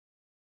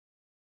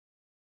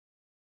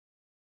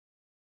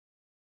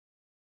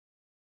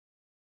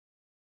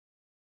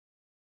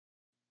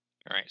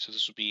All right, so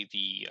this will be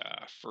the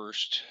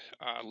first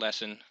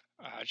lesson,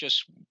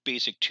 just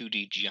basic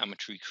 2D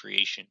geometry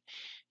creation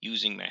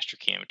using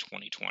Mastercam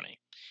 2020.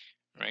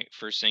 Right,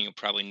 first thing you'll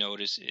probably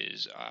notice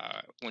is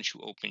once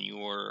you open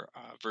your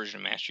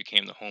version of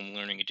Mastercam, the Home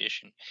Learning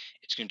Edition,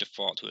 it's going to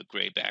default to a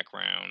gray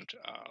background,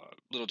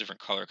 little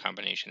different color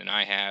combination than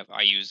I have.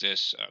 I use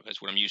this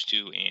that's what I'm used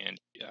to, and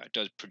it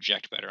does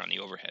project better on the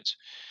overheads.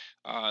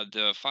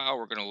 The file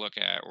we're going to look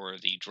at, or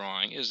the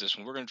drawing, is this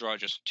one. We're going to draw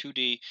just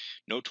 2D,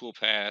 no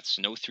toolpaths,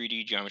 no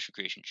 3D geometry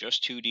creation,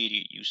 just 2D to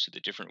get used to the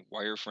different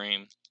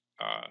wireframe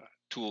uh,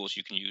 tools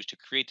you can use to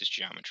create this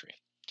geometry.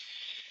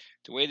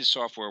 The way the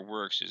software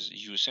works is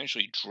you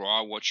essentially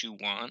draw what you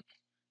want,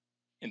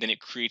 and then it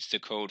creates the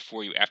code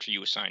for you after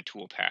you assign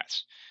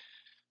toolpaths.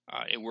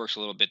 It works a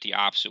little bit the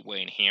opposite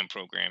way in hand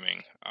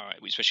programming,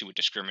 especially with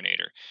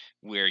discriminator,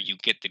 where you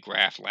get the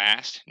graph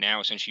last. Now,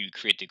 essentially, you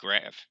create the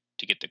graph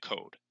to get the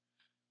code.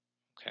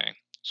 Okay,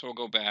 so we'll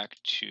go back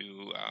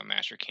to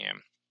Mastercam,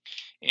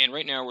 and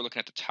right now we're looking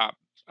at the top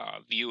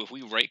view. If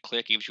we right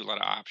click, it gives you a lot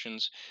of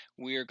options.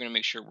 We're going to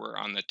make sure we're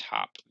on the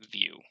top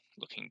view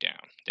looking down.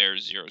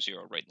 There's 0,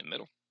 0 right in the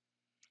middle.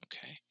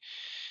 Okay,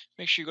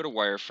 make sure you go to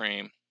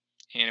Wireframe,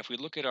 and if we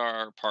look at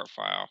our part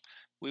file,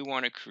 we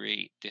want to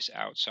create this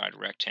outside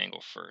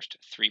rectangle first,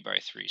 3 by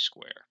 3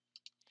 square.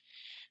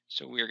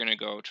 So we are going to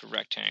go to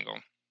rectangle,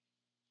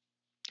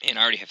 and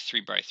I already have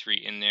 3 by 3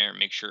 in there.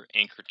 Make sure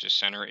anchor to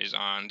center is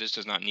on. This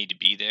does not need to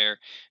be there.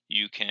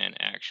 You can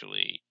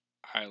actually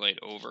highlight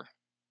over,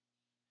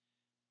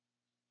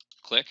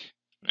 click.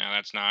 Now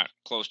that's not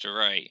close to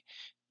right.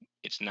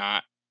 It's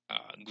not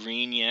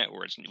green yet,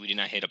 or we did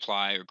not hit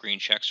apply or green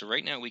check. So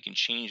right now we can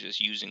change this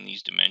using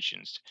these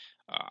dimensions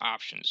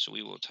options. So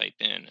we will type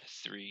in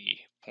 3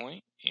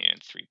 point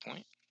and 3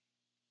 point.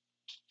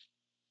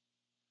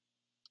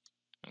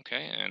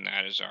 Okay, and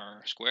that is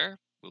our square.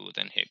 We will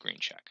then hit green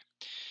check.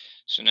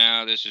 So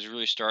now this is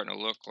really starting to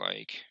look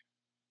like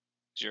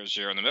 0,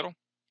 0 in the middle,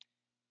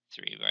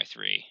 3 by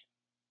 3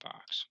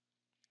 box.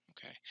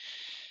 Okay.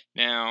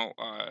 Now,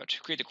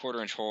 to create the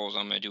 1/4 inch holes,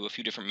 I'm going to do a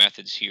few different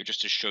methods here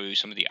just to show you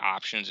some of the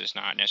options. It's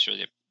not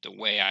necessarily the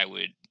way I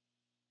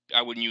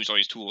wouldn't use all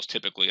these tools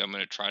typically. I'm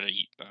going to try to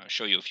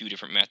show you a few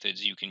different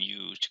methods you can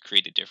use to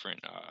create the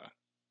different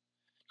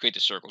create the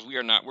circles.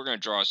 We're going to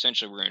draw,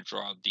 essentially we're going to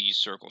draw these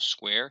circles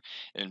square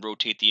and then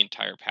rotate the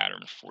entire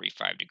pattern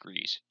 45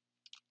 degrees.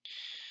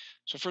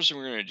 So first thing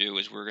we're going to do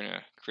is we're going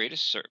to create a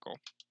circle,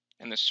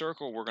 and the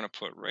circle we're going to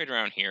put right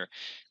around here,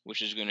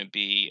 which is going to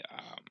be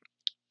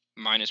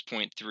minus zero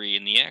point 0.3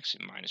 in the x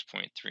and minus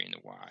zero point 0.3 in the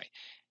y.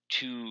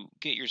 To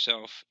get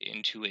yourself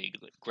into a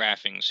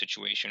graphing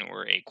situation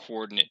or a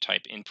coordinate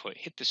type input,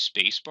 hit the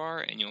space bar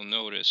and you'll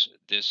notice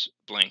this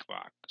blank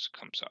box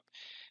comes up.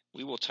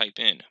 We will type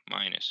in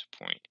minus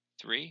zero point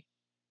 0.3,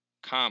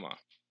 comma,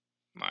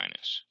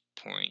 minus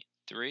zero point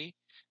 0.3,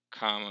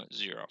 comma,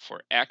 0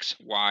 for x,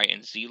 y,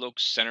 and z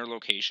center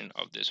location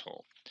of this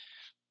hole.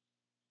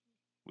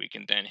 We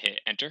can then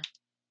hit enter,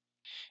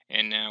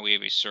 and now we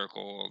have a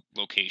circle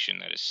location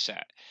that is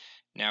set.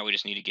 Now we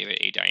just need to give it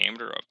a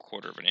diameter of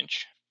 1/4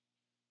 inch.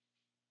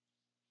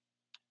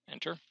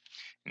 Enter.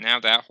 Now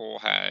that hole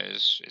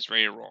is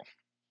ready to roll.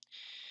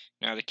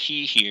 Now the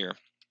key here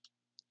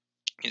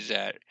is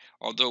that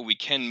although we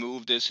can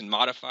move this and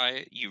modify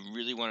it, you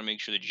really want to make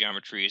sure the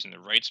geometry is in the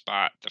right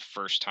spot the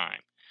first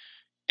time.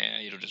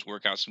 And it'll just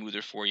work out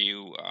smoother for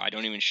you. I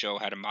don't even show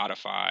how to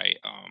modify,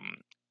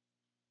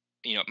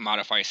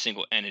 modify a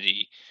single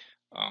entity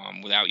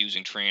without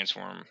using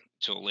transform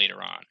till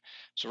later on.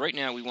 So right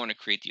now we want to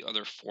create the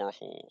other 4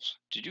 holes.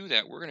 To do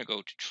that, we're going to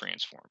go to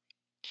transform,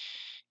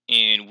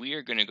 and we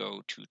are going to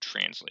go to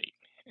translate.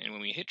 And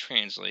when we hit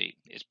translate,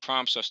 it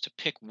prompts us to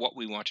pick what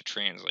we want to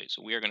translate.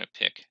 So we are going to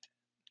pick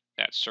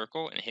that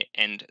circle and hit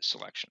end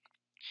selection.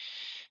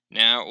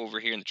 Now over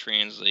here in the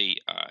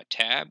translate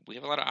tab, we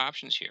have a lot of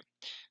options here.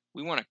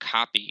 We want to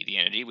copy the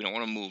entity. We don't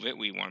want to move it.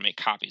 We want to make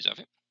copies of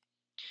it.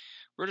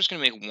 We're just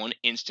going to make one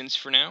instance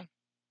for now.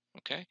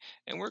 Okay,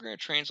 and we're going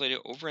to translate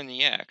it over in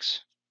the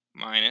x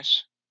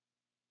minus,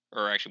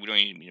 or actually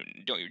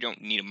we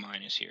don't need a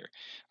minus here.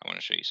 I want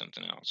to show you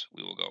something else.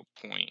 We will go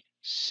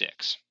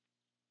 0.6.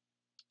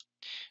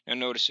 Now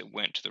notice it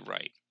went to the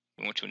right.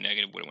 It went to a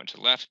negative, but it went to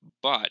the left.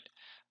 But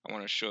I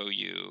want to show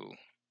you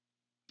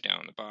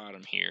down the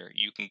bottom here.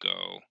 You can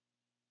go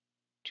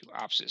to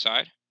opposite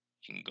side.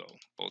 You can go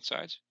both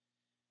sides.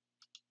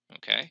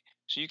 Okay,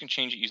 so you can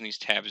change it using these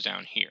tabs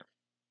down here.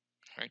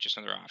 All right, just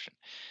another option.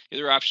 The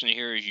other option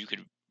here is you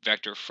could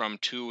vector from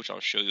to, which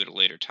I'll show you at a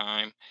later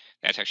time.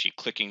 That's actually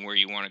clicking where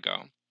you want to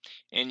go.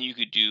 And you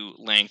could do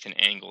length and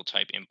angle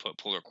type input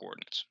polar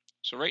coordinates.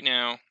 So right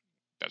now,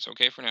 that's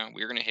okay for now.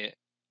 We're going to hit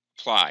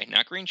apply,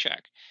 not green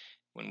check.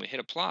 When we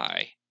hit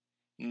apply,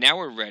 now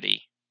we're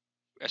ready,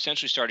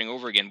 essentially starting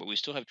over again, but we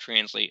still have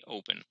translate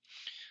open.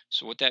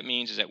 So what that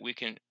means is that we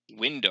can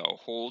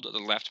hold the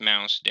left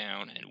mouse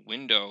down and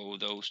window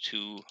those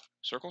 2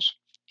 circles,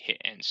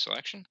 hit end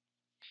selection,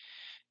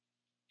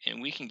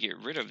 and we can get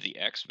rid of the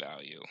x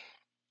value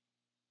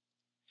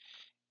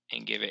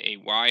and give it a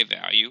Y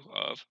value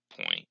of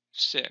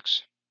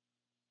 0.6.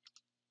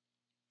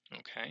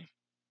 Okay,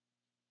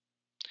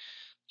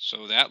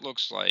 so that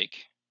looks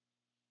like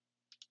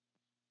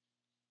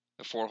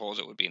the 4 holes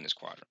that would be in this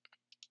quadrant.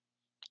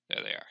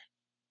 There they are.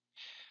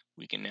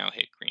 We can now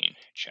hit green,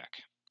 check.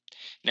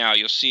 Now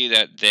you'll see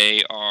that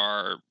they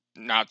are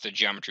not the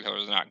geometry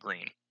colors, not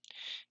green.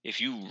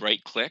 If you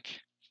right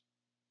click,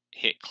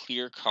 hit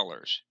clear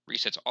colors,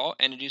 resets all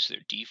entities to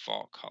their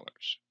default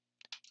colors.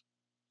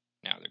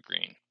 Now they're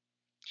green.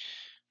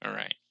 All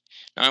right.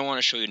 Now I want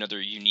to show you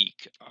another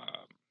unique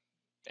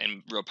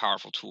and real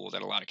powerful tool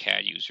that a lot of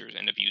CAD users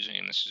end up using,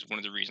 and this is one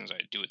of the reasons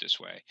I do it this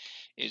way.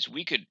 Is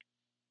we could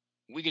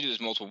do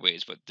this multiple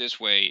ways, but this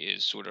way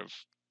is sort of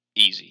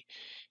easy.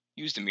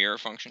 Use the mirror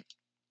function.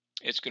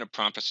 It's going to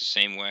prompt us the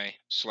same way.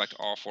 Select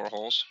all 4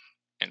 holes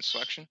and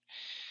selection,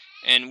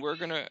 and we're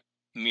going to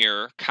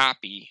mirror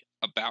copy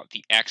about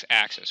the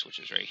x-axis, which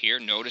is right here.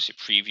 Notice it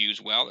previews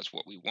well. That's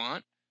what we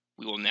want.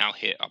 We will now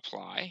hit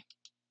apply.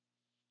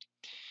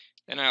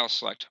 Then I'll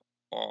select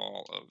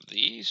all of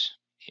these,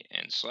 hit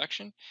end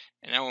selection,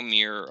 and I will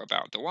mirror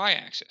about the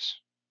y-axis.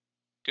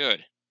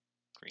 Good.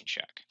 Green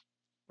check.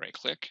 Right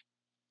click,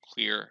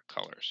 clear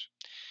colors.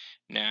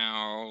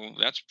 Now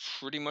that's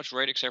pretty much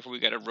right, except for we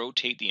got to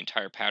rotate the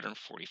entire pattern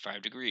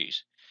 45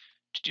 degrees.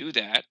 To do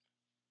that,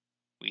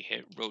 we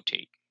hit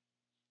rotate.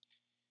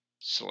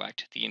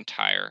 Select the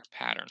entire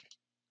pattern,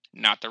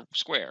 not the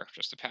square,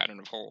 just the pattern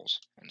of holes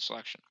and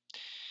selection.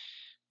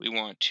 We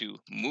want to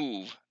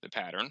move the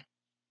pattern.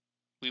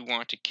 We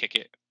want to kick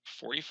it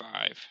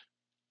 45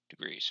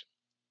 degrees.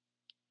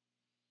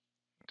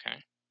 Okay,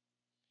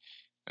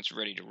 that's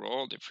ready to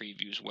roll. The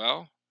previews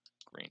well.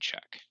 Green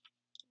check.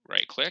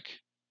 Right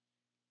click,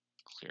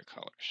 clear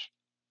colors.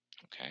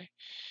 Okay,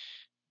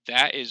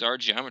 that is our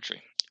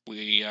geometry.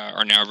 We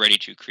are now ready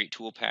to create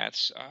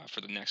toolpaths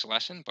for the next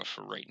lesson, but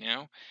for right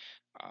now,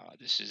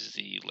 this is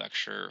the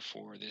lecture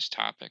for this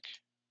topic.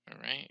 All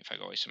right, if I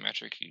go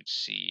isometric, you'd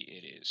see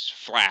it is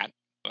flat,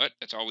 but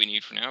that's all we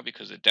need for now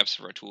because the depths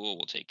of our tool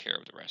will take care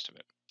of the rest of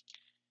it.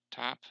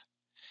 Top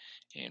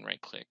and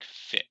right click,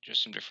 fit,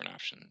 just some different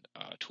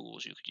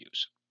tools you could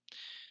use.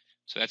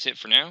 So that's it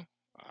for now.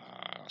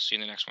 I'll see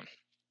you in the next one.